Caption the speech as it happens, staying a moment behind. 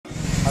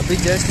अभी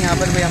जस्ट यहाँ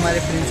पर मैं हमारे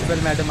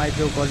प्रिंसिपल मैडम आई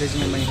जो कॉलेज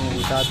में मैं हूँ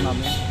हुतात्मा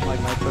में, और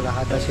मैं तो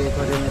रहा था शेख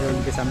हो रहे मेरे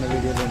उनके सामने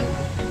वीडियो लेने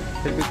को,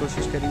 फिर भी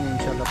कोशिश करेंगे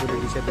इंशाल्लाह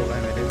पूरे टीचर लोग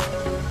आए मेरे।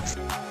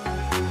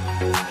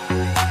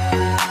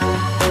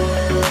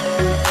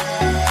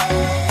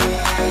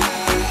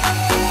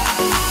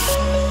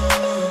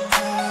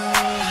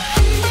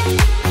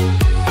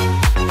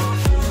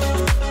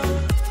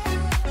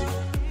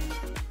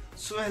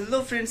 Hello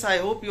friends, I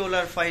hope you all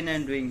are fine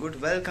and doing good.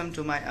 Welcome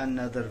to my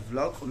another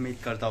vlog. उम्मीद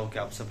करता हूँ कि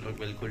आप सब लोग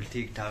बिल्कुल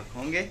ठीक ठाक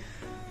होंगे।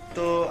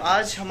 तो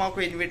आज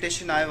हमारे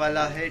इनविटेशन आने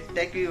वाला है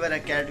टेकवीवर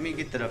एकेडमी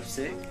की तरफ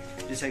से,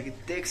 जैसा कि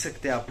देख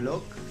सकते हैं आप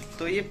लोग।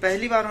 तो ये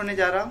पहली बार होने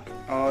जा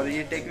रहा और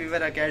ये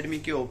टेकवीवर एकेडमी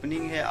की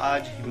ओपनिंग है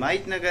आज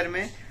हिमायतनगर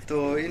में।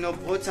 तो इन्हों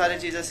बहुत सारे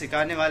चीज़ें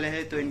सिखाने वाले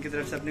हैं, तो इनकी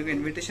तरफ से अपने को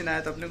इन्विटेशन आया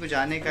तो अपने को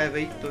जाने का है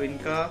भाई। तो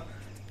इनका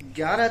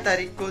 11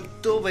 तारीख को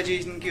 2 बजे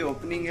इनकी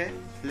ओपनिंग है,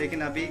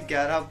 लेकिन अभी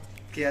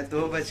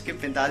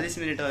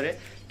 2:45 हो रहे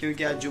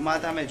क्योंकि आज जुमा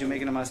था। मैं जुमे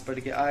की नमाज पढ़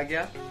के आ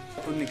गया,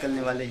 खुद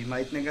निकलने वाले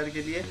हिमायतनगर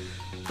के लिए।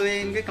 तो ये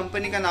इनके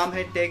कंपनी का नाम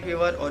है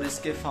टेकवीवर और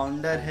इसके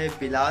फाउंडर है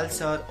बिलाल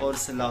सर और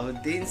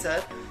सलाहुद्दीन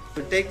सर।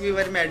 तो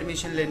टेकवीवर में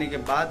एडमिशन लेने के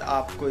बाद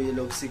आपको ये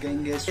लोग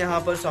सिखाएंगे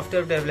यहाँ पर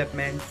software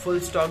development, full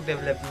stock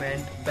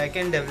development,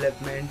 backend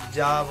development,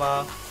 जावा,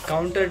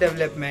 counter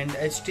development,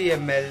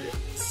 HTML,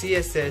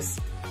 CSS,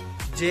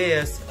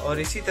 JS और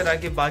इसी तरह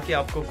के बाकी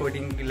आपको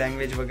कोडिंग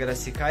लैंग्वेज वगैरह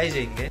सिखाए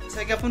जाएंगे।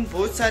 जैसा कि अपन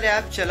बहुत सारे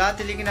ऐप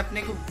चलाते, लेकिन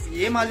अपने को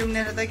ये मालूम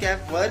नहीं रहता कि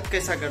ऐप वर्क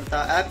कैसा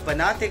करता, ऐप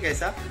बनाते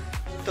कैसा।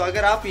 तो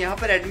अगर आप यहाँ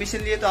पर एडमिशन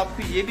लिए तो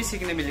आपको ये भी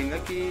सीखने मिलेगा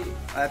कि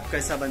ऐप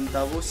कैसा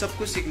बनता, वो सब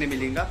कुछ सीखने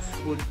मिलेगा।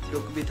 वो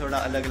लुक भी थोड़ा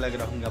अलग अलग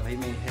रहूंगा भाई।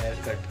 मैं हेयर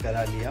कट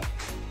करा लिया।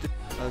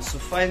 So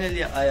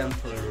finally I am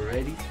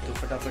ready. तो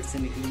फटाफट से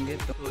निकलेंगे।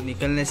 तो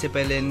निकलने से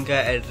पहले इनका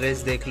एड्रेस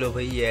देख लो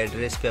भाई। ये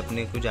एड्रेस पे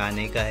अपने को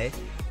जाने का है,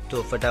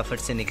 तो फटाफट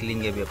से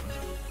निकलेंगे अभी अपन।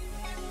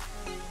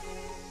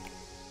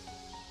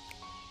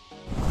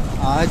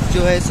 आज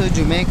जो है सो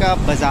जुमे का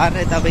बाजार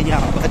रहता भाई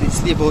यहाँ पर,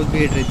 इसलिए बहुत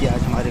भीड़ रहती है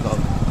आज हमारे गाँव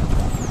में।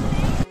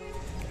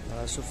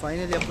 सो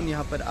फाइनली अपन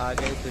यहाँ पर आ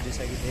गए। तो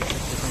जैसा कि देख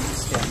सकते हैं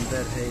इसके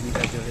अंदर है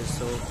इनका जो है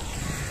सो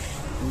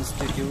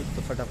इंस्टीट्यूट।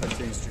 तो फटाफट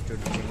से इंस्टीट्यूट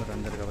और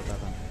अंदर का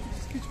बताता हूँ।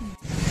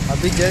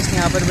 अभी जस्ट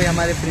यहाँ पर भाई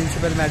हमारे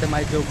प्रिंसिपल मैडम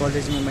आई जो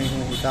कॉलेज में मैं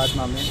हूँ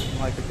हुतात्मा में,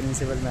 वहाँ के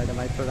प्रिंसिपल मैडम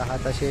आई तो रहा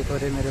था शेख हो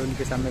रहे मेरे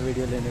उनके सामने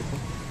वीडियो लेने को,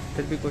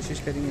 फिर भी कोशिश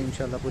करेंगे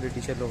इंशाल्लाह पूरे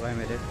टीचर लोग आए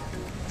मेरे।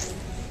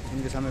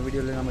 उनके सामने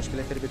वीडियो लेना मुश्किल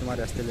है, फिर भी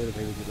तुम्हारे रास्ते ले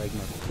भाई वीडियो लाइक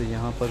मारो। तो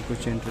यहाँ पर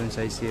कुछ एंट्रेंस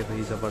ऐसी है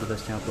भाई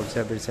ज़बरदस्त। यहाँ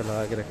कुर्सियाँ बिरसा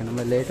लगा के रखे ना,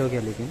 मैं लेट हो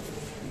गया लेकिन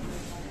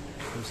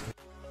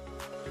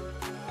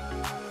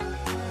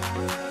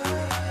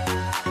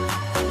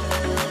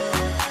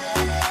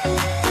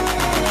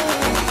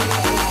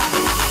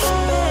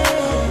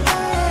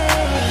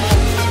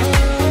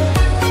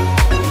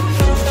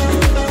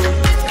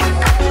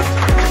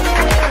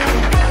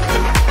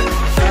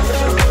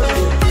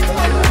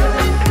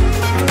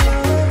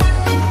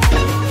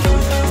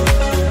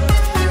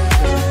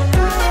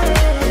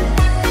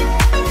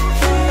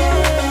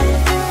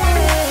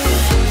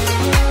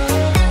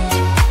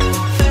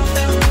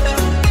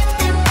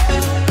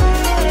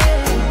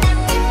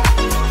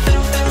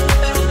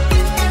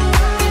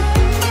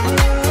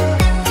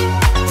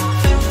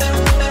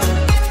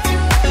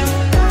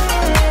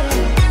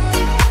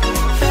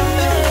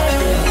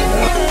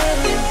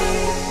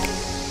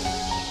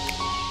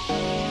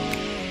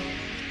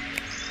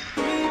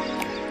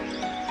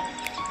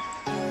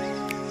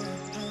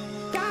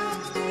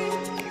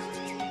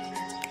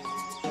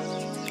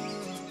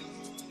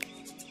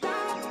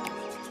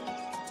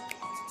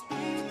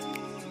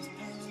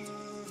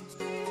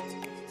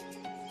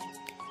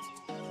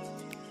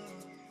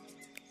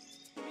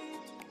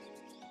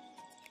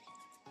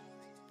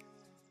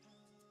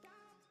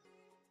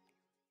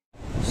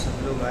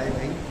लोग आए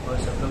भाई और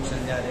सब लोग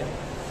चल जा रहे हैं।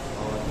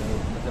 और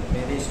मतलब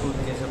मेरे स्कूल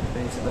के सब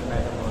प्रिंसिपल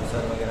मैडम और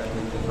सर वगैरह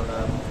थे, तो थोड़ा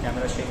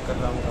कैमरा शेक कर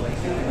रहा हूँ भाई,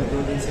 क्योंकि मैं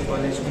 2 दिन से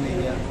कॉलेज में नहीं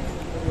गया।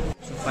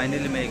 तो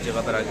फाइनली मैं एक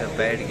जगह पर आकर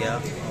बैठ गया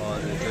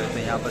और जो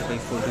है यहाँ पर कोई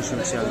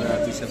फ़ोटोशूट चल रहा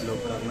है अभी सब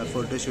लोग का। मैं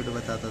फ़ोटोशूट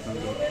बताता था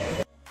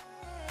लोग।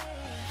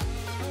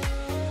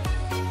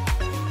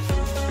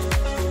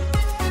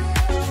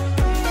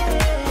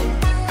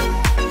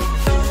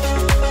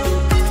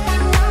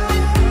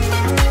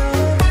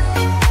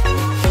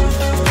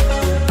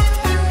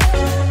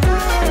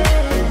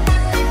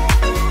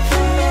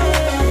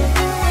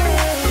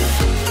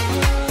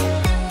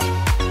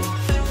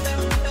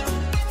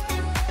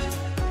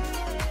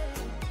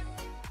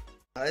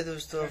 हाय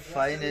दोस्तों,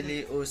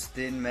 फाइनली उस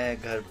दिन मैं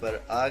घर पर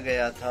आ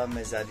गया था।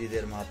 मैं ज़्यादा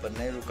देर वहाँ पर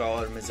नहीं रुका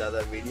और मैं ज़्यादा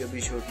वीडियो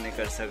भी शूट नहीं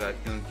कर सका,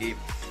 क्योंकि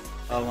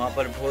वहाँ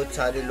पर बहुत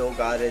सारे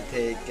लोग आ रहे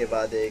थे एक के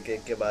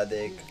बाद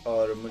एक,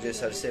 और मुझे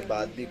सर से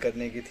बात भी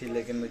करने की थी,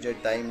 लेकिन मुझे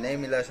टाइम नहीं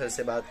मिला सर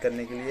से बात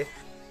करने के लिए।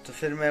 तो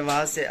फिर मैं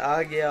वहाँ से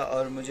आ गया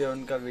और मुझे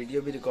उनका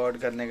वीडियो भी रिकॉर्ड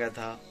करने का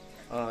था,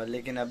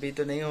 लेकिन अभी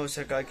तो नहीं हो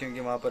सका क्योंकि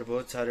वहाँ पर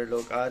बहुत सारे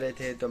लोग आ रहे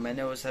थे। तो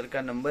मैंने वो सर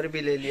का नंबर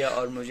भी ले लिया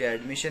और मुझे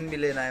एडमिशन भी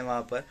लेना है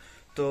वहाँ पर।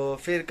 तो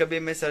फिर कभी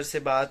मैं सर से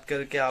बात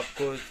करके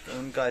आपको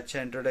उनका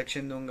अच्छा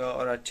इंट्रोडक्शन दूंगा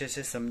और अच्छे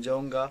से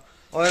समझाऊंगा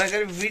और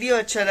अगर वीडियो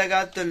अच्छा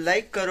लगा तो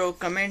लाइक करो,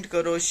 कमेंट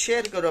करो,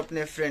 शेयर करो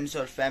अपने फ्रेंड्स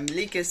और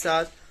फैमिली के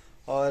साथ।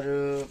 और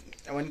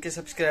 1K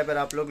सब्सक्राइबर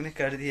आप लोगों ने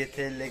कर दिए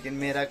थे, लेकिन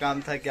मेरा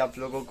काम था कि आप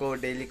लोगों को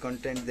डेली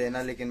कंटेंट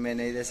देना, लेकिन मैं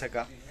नहीं दे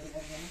सका।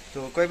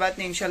 तो कोई बात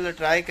नहीं, इंशाल्लाह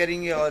ट्राई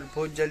करेंगे और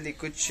बहुत जल्दी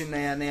कुछ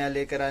नया नया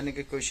लेकर आने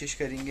की कोशिश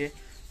करेंगे।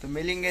 तो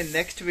मिलेंगे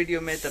नेक्स्ट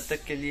वीडियो में, तब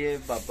तक के लिए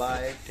बाय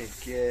बाय, टेक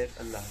केयर,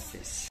 अल्लाह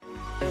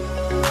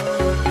हाफिज।